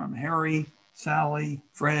not from Harry, Sally,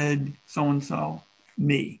 Fred, so-and-so,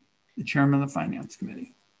 me, the chairman of the Finance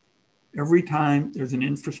Committee. Every time there's an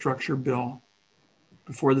infrastructure bill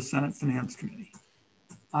before the Senate Finance Committee,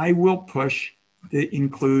 I will push to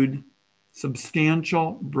include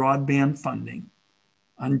substantial broadband funding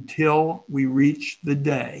until we reach the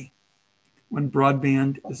day when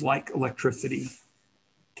broadband is like electricity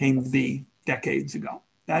came to be decades ago.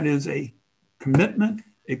 That is a commitment,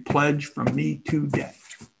 a pledge from me today.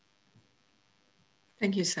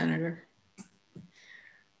 Thank you, Senator.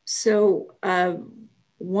 So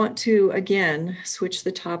want to, again, switch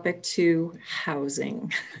the topic to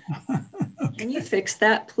housing. Okay. Can you fix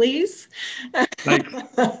that, please? Thanks.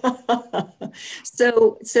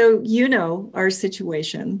 So you know our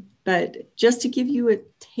situation, but just to give you a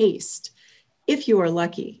taste, if you are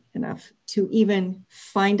lucky enough to even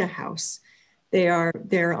find a house,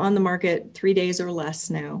 they're on the market 3 days or less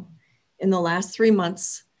now. In the last 3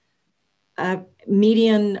 months,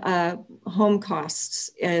 median home costs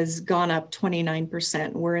has gone up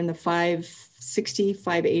 29%. We're in the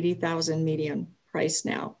 $580,000 median price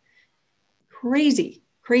now. Crazy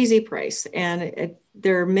price. And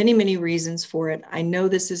there are many, many reasons for it. I know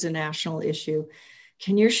this is a national issue.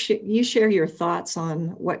 Can you share your thoughts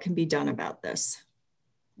on what can be done about this?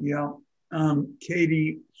 Yeah,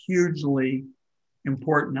 Katie, hugely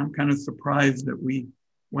important. I'm kind of surprised that we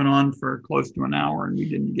went on for close to an hour and we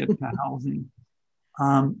didn't get to housing.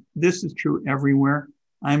 This is true everywhere.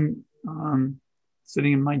 I'm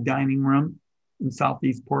sitting in my dining room in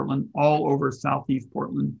Southeast Portland, all over Southeast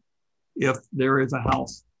Portland. If there is a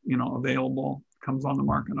house, available, comes on the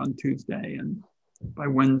market on Tuesday, and by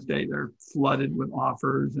Wednesday they're flooded with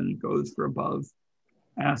offers and it goes for above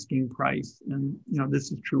asking price. And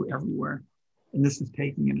this is true everywhere. And this is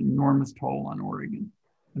taking an enormous toll on Oregon.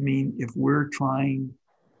 I mean, if we're trying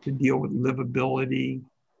to deal with livability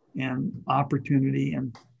and opportunity,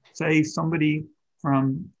 and say somebody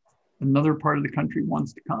from another part of the country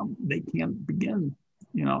wants to come, they can't begin,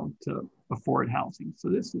 to afford housing. So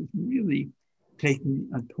this is really taking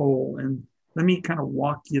a toll. And let me kind of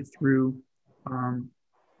walk you through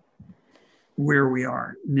where we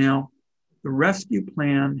are. Now, the rescue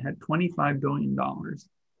plan had $25 billion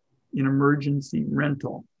in emergency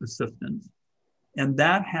rental assistance. And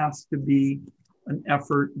that has to be an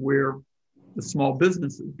effort where the small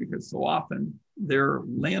businesses, because so often they're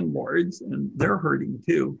landlords and they're hurting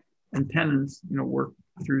too, and tenants, work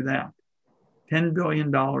through that. $10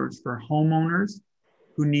 billion for homeowners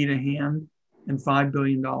who need a hand, and $5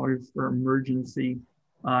 billion for emergency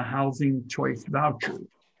housing choice vouchers.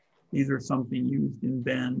 These are something used in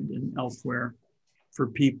Bend and elsewhere for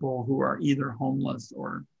people who are either homeless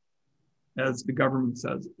or, as the government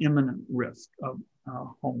says, imminent risk of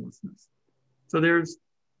homelessness. So there's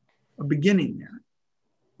a beginning there.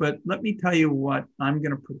 But let me tell you what I'm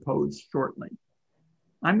going to propose shortly.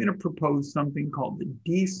 I'm going to propose something called the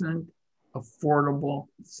Decent, Affordable,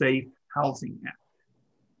 Safe Housing Act.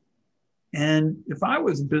 And if I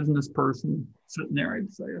was a business person sitting there,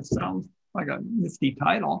 I'd say, it sounds like a nifty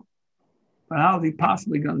title, but how is he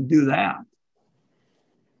possibly going to do that?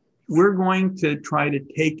 We're going to try to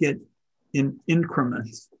take it in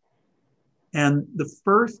increments. And the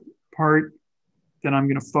first part that I'm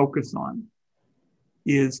going to focus on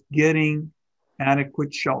is getting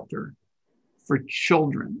adequate shelter for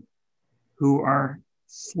children who are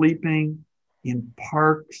sleeping in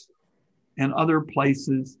parks and other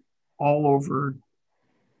places all over.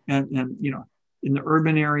 And in the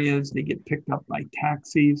urban areas, they get picked up by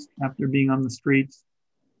taxis after being on the streets.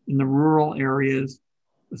 In the rural areas,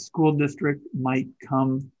 the school district might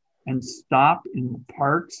come and stop in the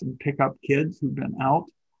parks and pick up kids who've been out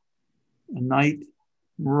a night.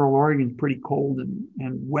 Rural Oregon is pretty cold and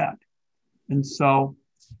wet. And so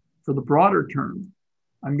for the broader term,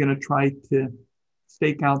 I'm going to try to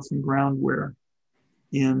stake out some ground where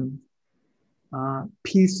in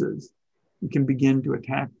pieces, we can begin to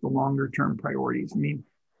attack the longer term priorities. I mean,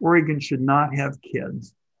 Oregon should not have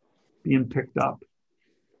kids being picked up,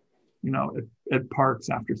 at parks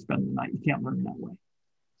after spending the night. You can't learn that way.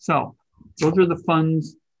 So those are the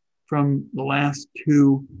funds from the last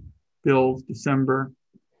two bills, December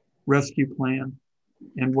rescue plan,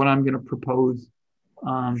 and what I'm going to propose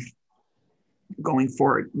going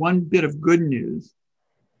forward. One bit of good news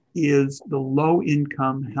is the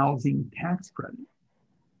low-income housing tax credit,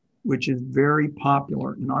 which is very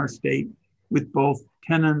popular in our state with both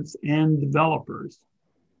tenants and developers.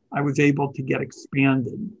 I was able to get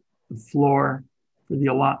expanded the floor for the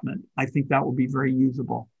allotment. I think that will be very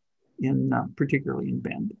usable in particularly in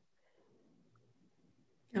Bend.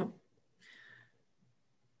 Yeah.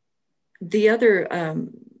 The other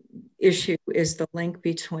issue is the link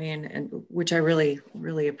between, and which I really,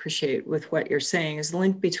 really appreciate with what you're saying, is the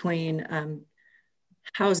link between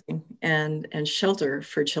housing and shelter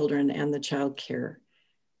for children and the child care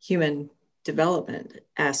human development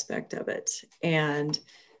aspect of it. And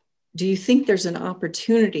do you think there's an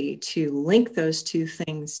opportunity to link those two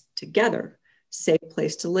things together? Safe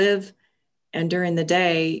place to live, and during the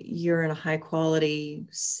day, you're in a high quality,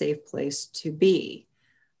 safe place to be.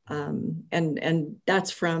 And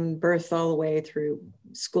that's from birth all the way through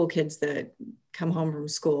school kids that come home from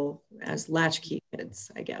school as latchkey kids,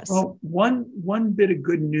 I guess. Well, one bit of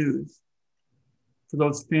good news for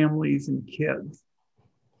those families and kids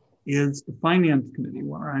is the Finance Committee,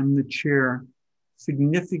 where I'm the chair,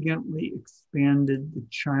 significantly expanded the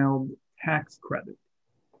child tax credit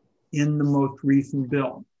in the most recent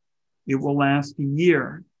bill. It will last a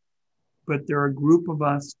year, but there are a group of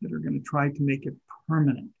us that are going to try to make it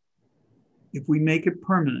permanent. If we make it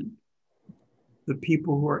permanent, the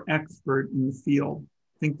people who are expert in the field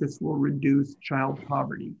think this will reduce child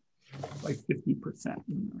poverty by 50%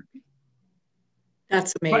 in America.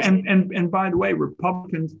 That's amazing. And by the way,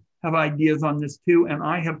 Republicans have ideas on this too, and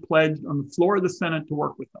I have pledged on the floor of the Senate to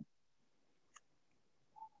work with them.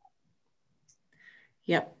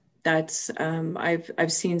 Yep, that's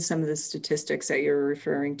I've seen some of the statistics that you're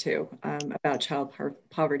referring to about child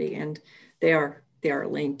poverty, and they are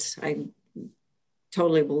linked. I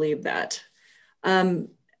totally believe that.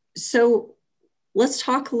 So let's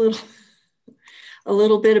talk a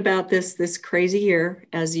little bit about this crazy year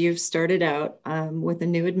as you've started out with a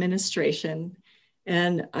new administration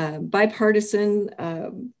and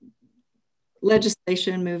bipartisan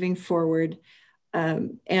legislation moving forward,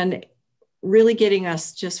 and really getting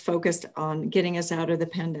us just focused on getting us out of the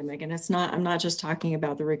pandemic. And I'm not just talking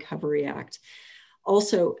about the Recovery Act.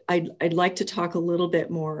 Also, I'd like to talk a little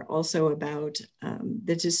bit more also about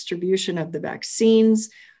the distribution of the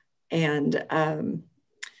vaccines, and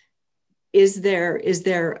is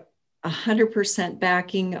there 100%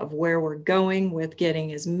 backing of where we're going with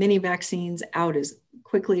getting as many vaccines out as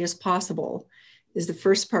quickly as possible, is the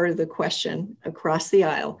first part of the question across the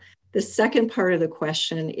aisle. The second part of the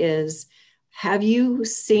question is, have you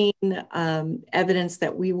seen evidence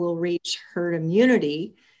that we will reach herd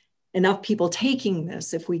immunity, enough people taking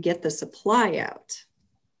this if we get the supply out?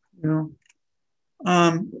 Yeah.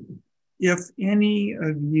 If any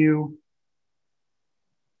of you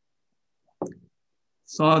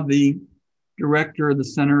saw the director of the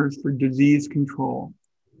Centers for Disease Control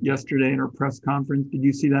yesterday at her press conference, did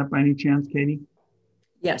you see that by any chance, Katie?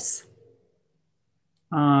 Yes.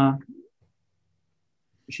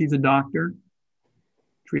 She's a doctor,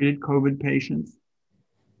 treated COVID patients.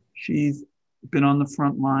 She's been on the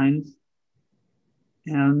front lines,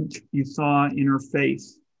 and you saw in her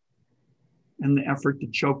face and the effort to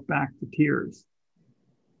choke back the tears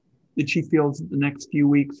that she feels that the next few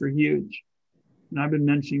weeks are huge. And I've been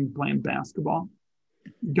mentioning playing basketball.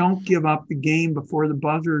 Don't give up the game before the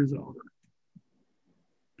buzzer is over.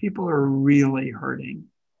 People are really hurting.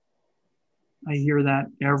 I hear that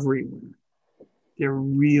everywhere. They're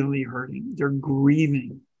really hurting. They're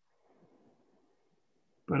grieving.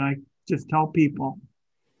 But I just tell people,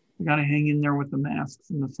 you got to hang in there with the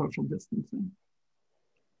masks and the social distancing.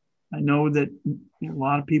 I know that a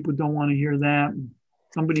lot of people don't want to hear that.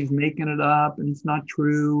 Somebody's making it up and it's not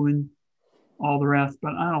true and all the rest,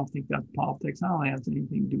 but I don't think that's politics. I don't think it has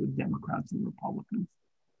anything to do with Democrats and Republicans.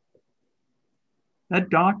 That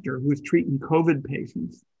doctor who was treating COVID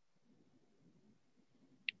patients,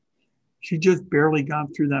 she just barely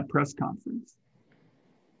got through that press conference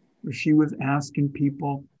where she was asking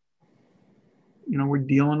people, you know, we're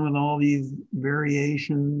dealing with all these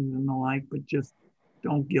variations and the like, but just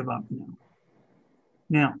don't give up now.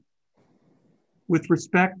 Now, with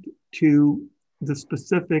respect to the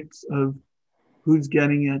specifics of who's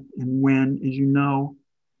getting it and when, as you know,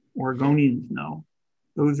 Oregonians know,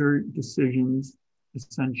 those are decisions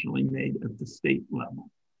essentially made at the state level.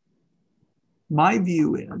 My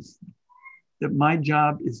view is that my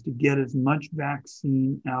job is to get as much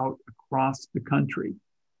vaccine out across the country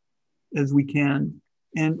as we can.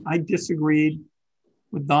 And I disagreed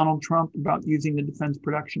with Donald Trump about using the Defense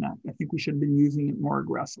Production Act. I think we should have been using it more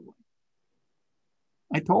aggressively.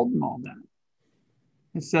 I told him all that.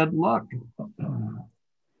 I said, look,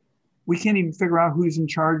 we can't even figure out who's in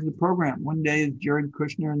charge of the program. One day it's Jared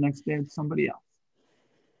Kushner, and the next day it's somebody else.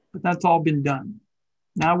 But that's all been done.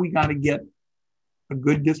 Now we got to get a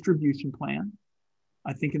good distribution plan.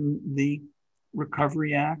 I think in the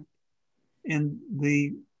Recovery Act and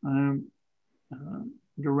the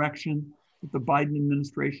direction that the Biden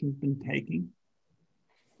administration has been taking,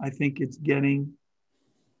 I think it's getting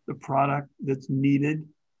the product that's needed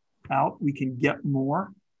out. We can get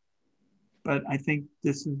more, but I think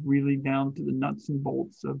this is really down to the nuts and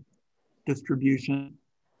bolts of distribution.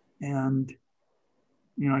 And,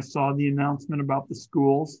 you know, I saw the announcement about the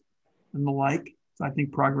schools and the like. So I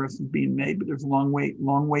think progress is being made, but there's a long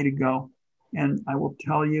way to go. And I will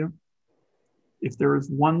tell you, if there is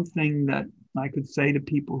one thing that I could say to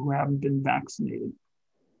people who haven't been vaccinated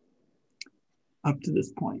up to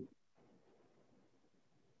this point,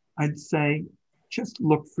 I'd say just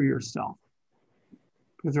look for yourself,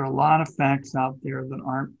 because there are a lot of facts out there that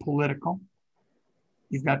aren't political.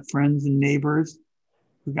 You've got friends and neighbors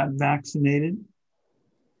who got vaccinated,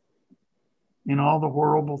 and all the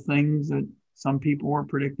horrible things that some people were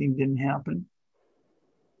predicting didn't happen.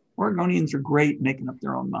 Oregonians are great making up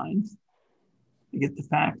their own minds. They get the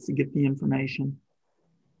facts, they get the information,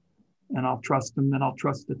 and I'll trust them, and I'll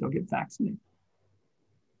trust that they'll get vaccinated.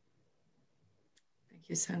 Thank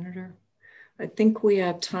you, Senator. I think we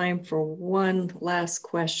have time for one last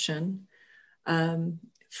question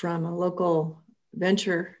from a local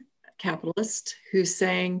venture capitalist who's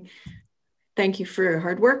saying, thank you for your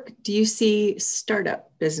hard work. Do you see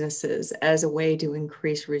startup businesses as a way to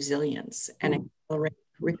increase resilience and accelerate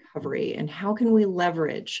recovery? And how can we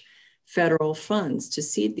leverage federal funds to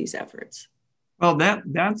seed these efforts? Well,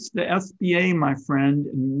 that's the SBA, my friend.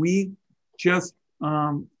 And we just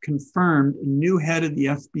confirmed a new head of the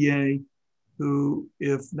SBA who,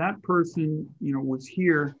 if that person, you know, was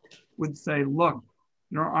here, would say, look,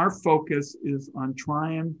 you know, our focus is on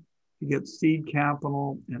trying to get seed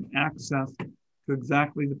capital and access to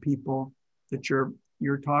exactly the people that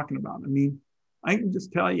you're talking about. I mean, I can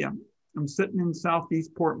just tell you, I'm sitting in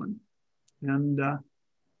Southeast Portland, and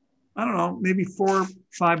I don't know, maybe 4 or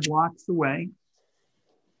 5 blocks away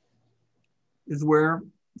is where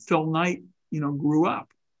Phil Knight, you know, grew up,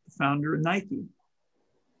 the founder of Nike.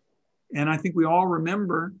 And I think we all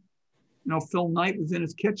remember, you know, Phil Knight was in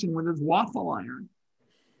his kitchen with his waffle iron.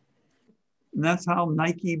 And that's how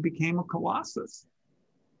Nike became a colossus,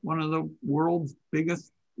 one of the world's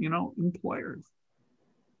biggest, you know, employers.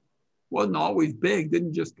 Wasn't always big,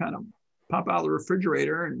 didn't just kind of pop out of the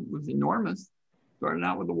refrigerator and was enormous. Started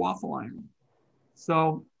out with a waffle iron.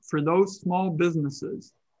 So for those small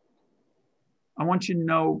businesses, I want you to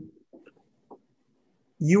know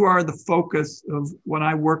you are the focus of what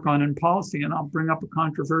I work on in policy. And I'll bring up a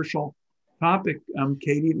controversial topic,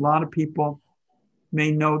 Katie. A lot of people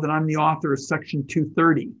may know that I'm the author of Section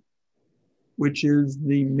 230, which is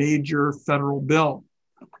the major federal bill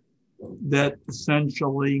that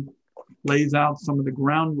essentially lays out some of the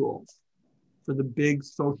ground rules for the big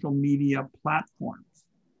social media platforms.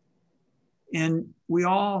 And we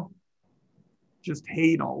all just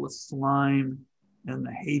hate all the slime and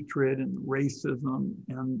the hatred and the racism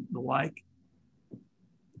and the like.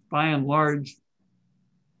 By and large,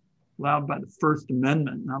 allowed by the First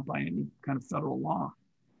Amendment, not by any kind of federal law.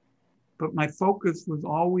 But my focus was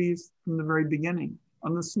always from the very beginning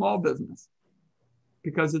on the small business,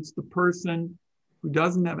 because it's the person who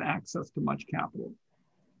doesn't have access to much capital,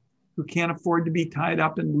 who can't afford to be tied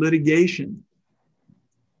up in litigation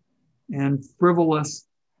and frivolous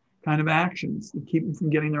kind of actions that keep them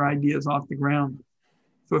from getting their ideas off the ground.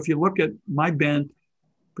 So if you look at my bent,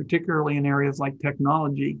 particularly in areas like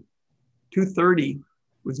technology, 230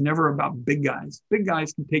 was never about big guys. Big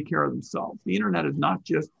guys can take care of themselves. The internet is not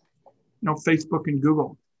just, you know, Facebook and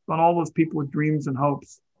Google, but all those people with dreams and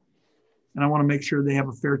hopes. And I want to make sure they have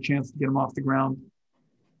a fair chance to get them off the ground,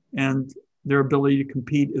 and their ability to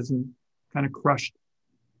compete isn't kind of crushed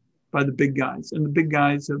by the big guys. And the big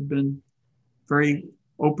guys have been very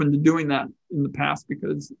open to doing that in the past,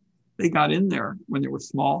 because they got in there when they were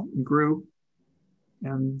small and grew,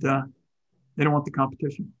 and they don't want the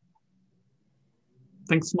competition.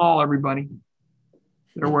 Think small, everybody.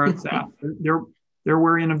 They're where it's at. They're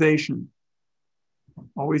where innovation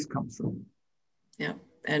always comes from. Yeah,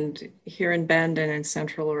 and here in Bend and in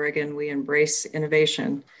Central Oregon, we embrace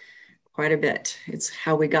innovation quite a bit. It's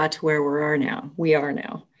how we got to where we are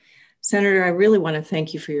now. Senator, I really want to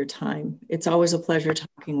thank you for your time. It's always a pleasure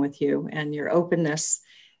talking with you and your openness.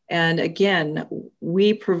 And again,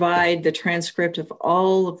 we provide the transcript of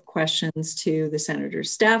all of the questions to the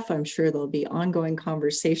Senator's staff. I'm sure there'll be ongoing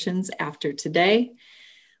conversations after today.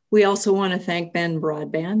 We also want to thank Ben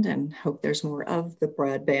Broadband, and hope there's more of the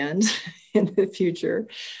broadband in the future,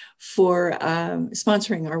 for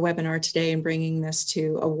sponsoring our webinar today and bringing this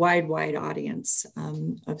to a wide audience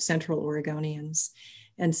of Central Oregonians.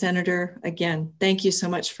 And Senator, again, thank you so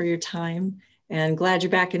much for your time, and glad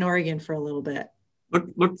you're back in Oregon for a little bit.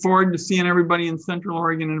 Look forward to seeing everybody in Central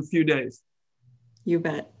Oregon in a few days. You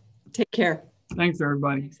bet. Take care. Thanks,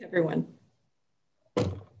 everybody. Thanks, everyone.